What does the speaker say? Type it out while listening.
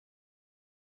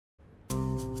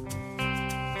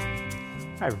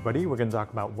Hi everybody, we're going to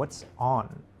talk about what's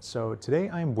on. So today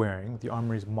I'm wearing the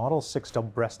Armoury's Model 6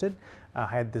 double-breasted. I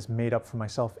had this made up for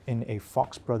myself in a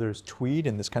Fox Brothers tweed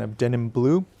in this kind of denim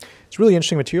blue. It's really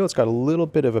interesting material. It's got a little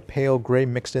bit of a pale gray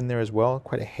mixed in there as well,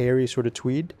 quite a hairy sort of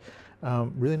tweed.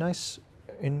 Really nice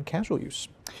in casual use.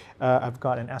 I've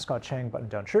got an Ascot Chang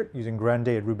button-down shirt using Grande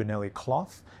and Rubinelli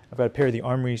cloth. I've got a pair of the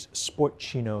Armoury's Sport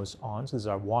Chinos on, so this is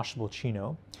our washable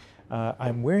chino.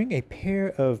 I'm wearing a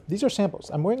pair of, these are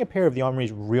samples, I'm wearing a pair of the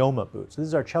Armoury's Ryoma boots. This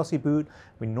is our Chelsea boot.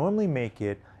 We normally make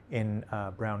it in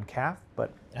brown calf,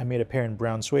 but I made a pair in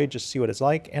brown suede just to see what it's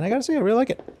like, and I gotta say I really like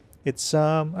it. It's,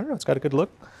 I don't know, it's got a good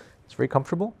look. It's very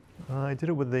comfortable. I did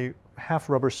it with a half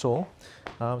rubber sole,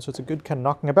 so it's a good kind of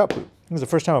knocking about boot. This is the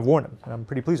first time I've worn them, and I'm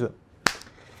pretty pleased with it.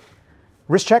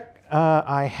 Wrist check,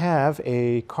 I have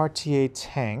a Cartier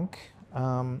tank.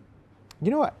 You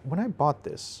know what, when I bought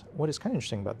this, what is kind of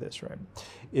interesting about this, right,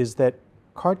 is that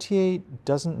Cartier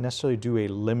doesn't necessarily do a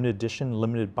limited edition,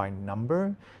 limited by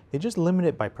number. They just limit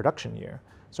it by production year.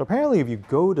 So apparently if you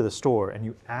go to the store and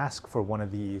you ask for one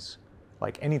of these,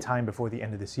 like any time before the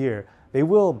end of this year, they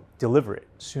will deliver it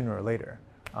sooner or later.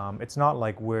 It's not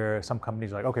like where some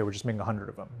companies are like, okay, we're just making 100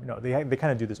 of them. You know, they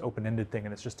kind of do this open-ended thing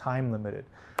and it's just time limited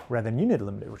rather than unit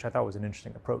limited, which I thought was an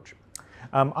interesting approach.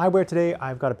 Eyewear today,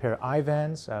 I've got a pair of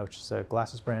Eye-Vans, which is a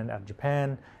glasses brand out of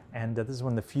Japan, and this is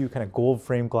one of the few kind of gold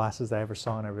frame glasses that I ever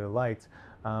saw and I really liked.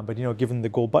 But you know, given the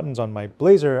gold buttons on my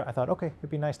blazer, I thought, okay,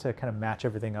 it'd be nice to kind of match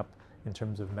everything up in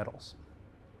terms of metals.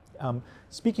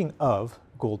 Speaking of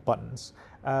gold buttons,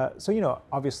 so you know,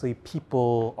 obviously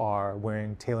people are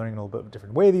tailoring in a little bit of a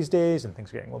different way these days, and things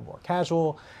are getting a little more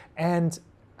casual, and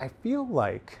I feel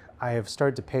like I have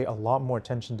started to pay a lot more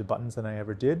attention to buttons than I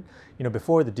ever did. You know,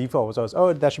 before the default was always,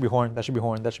 oh, that should be horn, that should be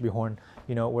horn, that should be horn.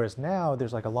 You know, whereas now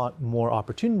there's like a lot more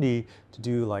opportunity to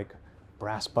do like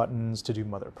brass buttons, to do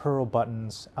mother of pearl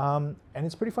buttons, and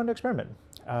it's pretty fun to experiment.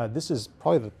 This is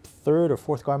probably the third or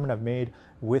fourth garment I've made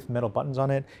with metal buttons on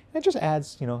it. And it just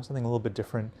adds, you know, something a little bit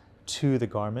different to the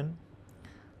garment.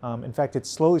 In fact,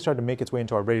 it's slowly started to make its way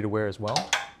into our ready to wear as well.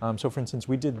 So for instance,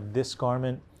 we did this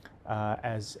garment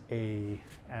as a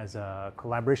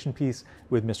collaboration piece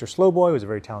with Mr. Slowboy, who is a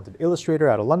very talented illustrator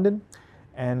out of London.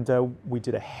 And we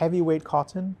did a heavyweight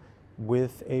cotton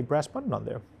with a brass button on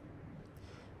there.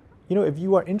 You know, if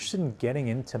you are interested in getting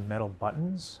into metal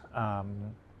buttons,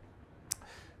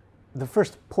 the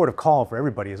first port of call for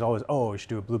everybody is always, oh, you should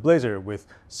do a blue blazer with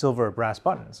silver or brass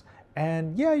buttons.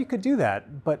 And yeah, you could do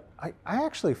that, but I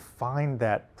actually find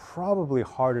that probably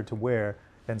harder to wear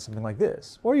than something like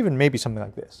this, or even maybe something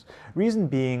like this. Reason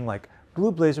being, like,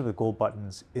 blue blazer with gold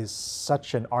buttons is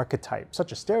such an archetype,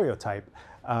 such a stereotype,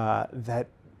 that,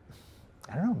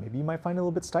 I don't know, maybe you might find it a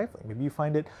little bit stifling. Maybe you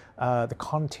find it, the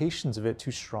connotations of it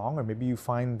too strong, or maybe you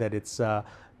find that it's a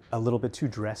little bit too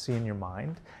dressy in your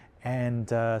mind. And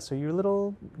so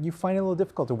you find it a little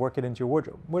difficult to work it into your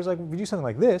wardrobe. Whereas like if you do something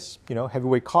like this, you know,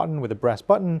 heavyweight cotton with a brass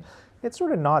button, it's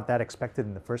sort of not that expected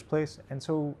in the first place. And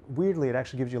so weirdly, it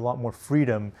actually gives you a lot more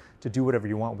freedom to do whatever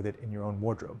you want with it in your own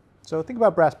wardrobe. So think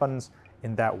about brass buttons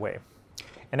in that way.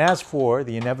 And as for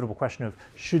the inevitable question of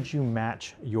should you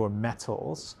match your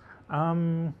metals, I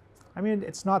mean,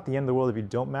 it's not the end of the world if you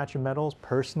don't match your metals.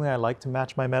 Personally, I like to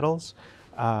match my metals.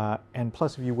 And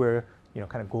plus, if you wear, you know,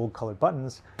 kind of gold colored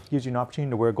buttons, it gives you an opportunity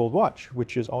to wear a gold watch,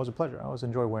 which is always a pleasure. I always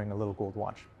enjoy wearing a little gold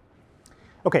watch.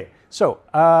 Okay, so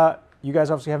you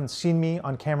guys obviously haven't seen me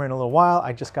on camera in a little while.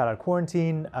 I just got out of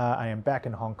quarantine. I am back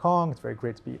in Hong Kong. It's very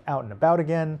great to be out and about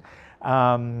again.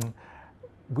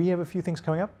 We have a few things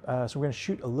coming up. So we're gonna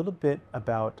shoot a little bit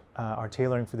about our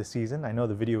tailoring for the season. I know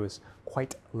the video is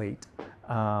quite late,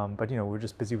 but you know, we're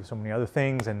just busy with so many other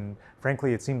things, and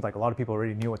frankly, it seemed like a lot of people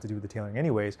already knew what to do with the tailoring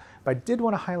anyways. But I did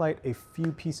want to highlight a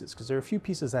few pieces, because there are a few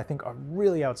pieces that I think are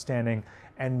really outstanding,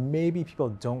 and maybe people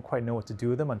don't quite know what to do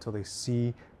with them until they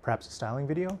see perhaps a styling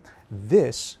video.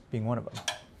 This being one of them.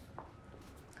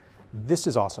 This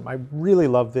is awesome. I really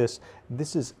love this.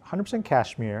 This is 100%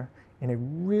 cashmere in a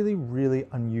really, really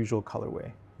unusual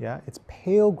colorway. Yeah, it's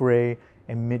pale gray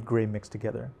and mid gray mixed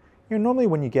together. You know, normally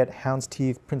when you get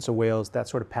houndstooth, Prince of Wales, that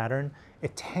sort of pattern,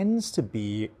 it tends to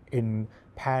be in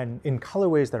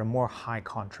colorways that are more high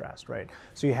contrast, right?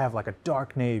 So you have like a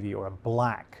dark navy or a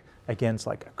black against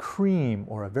like a cream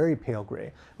or a very pale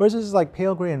gray, whereas this is like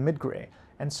pale gray and mid gray.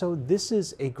 And so this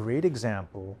is a great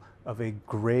example of a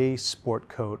gray sport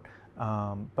coat,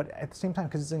 but at the same time,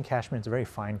 because it's in cashmere, it's a very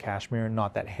fine cashmere,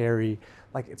 not that hairy.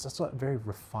 Like, it's also a very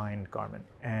refined garment.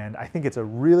 And I think it's a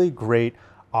really great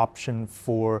option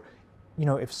for, you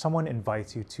know, if someone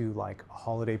invites you to like a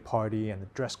holiday party and the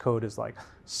dress code is like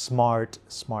smart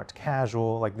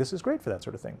casual, like this is great for that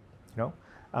sort of thing, you know?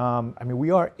 I mean,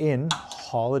 we are in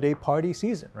holiday party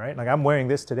season, right? Like I'm wearing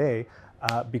this today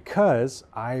because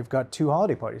I've got 2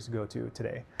 holiday parties to go to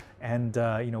today. And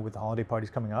you know, with the holiday parties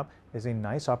coming up, is a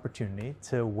nice opportunity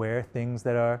to wear things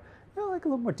that are, you know, like a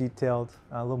little more detailed,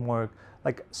 a little more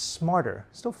like smarter,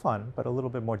 still fun, but a little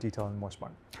bit more detailed and more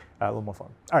smart, a little more fun.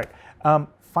 All right,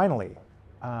 finally,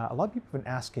 a lot of people have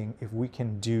been asking if we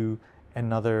can do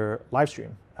another live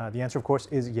stream. The answer, of course,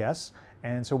 is yes.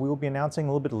 And so we will be announcing a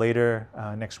little bit later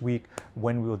next week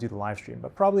when we will do the live stream,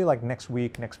 but probably like next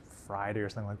week, next Friday or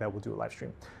something like that, we'll do a live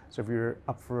stream. So if you're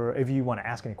up for, if you want to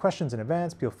ask any questions in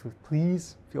advance,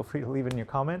 please feel free to leave it in your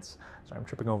comments. Sorry, I'm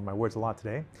tripping over my words a lot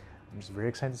today. I'm just very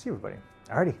excited to see everybody.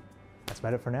 Alrighty, that's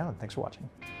about it for now, and thanks for watching.